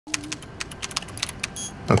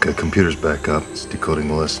Okay, computer's back up. It's decoding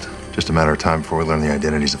the list. Just a matter of time before we learn the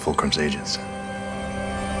identities of Fulcrum's agents.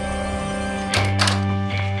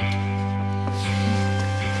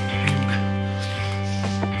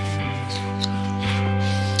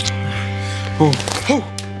 Oh, oh,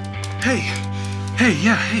 hey,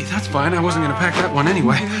 yeah, hey, that's fine. I wasn't gonna pack that one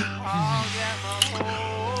anyway.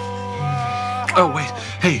 Oh, wait,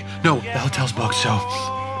 hey, no, the hotel's booked, so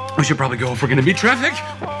we should probably go if we're gonna beat traffic.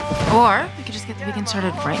 Or we could just get the weekend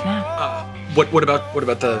started right now. What about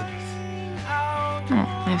the... Oh,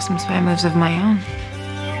 I have some spy moves of my own.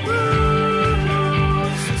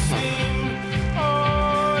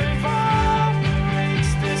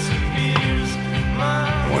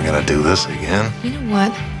 We're gonna do this again? You know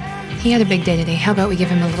what? He had a big day today. How about we give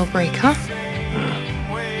him a little break, huh?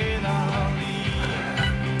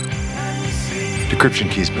 Decryption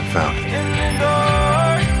key's been found.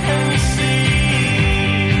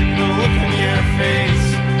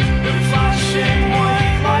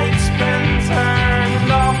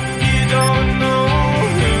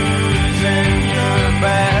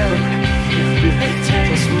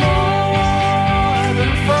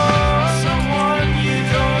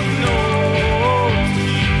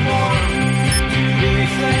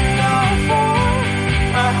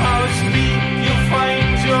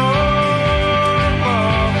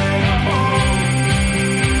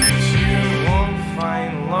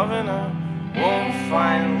 Won't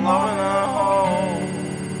find love in a home.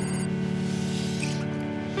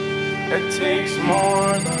 It takes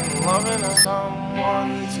more than loving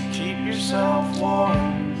someone to keep yourself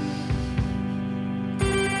warm.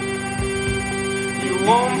 You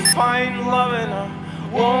won't find love in a,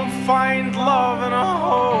 won't find love in a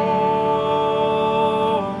home.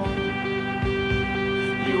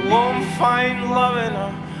 You won't find love in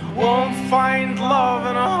a, won't find love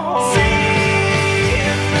in a home.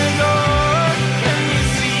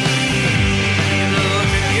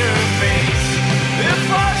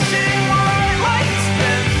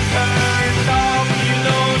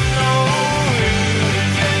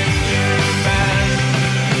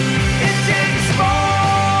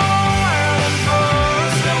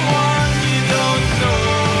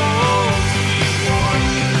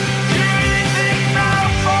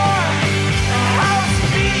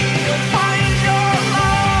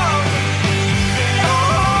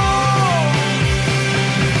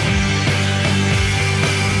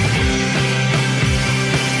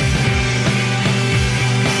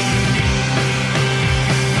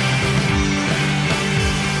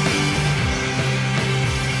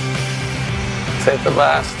 Take the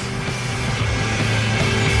blast.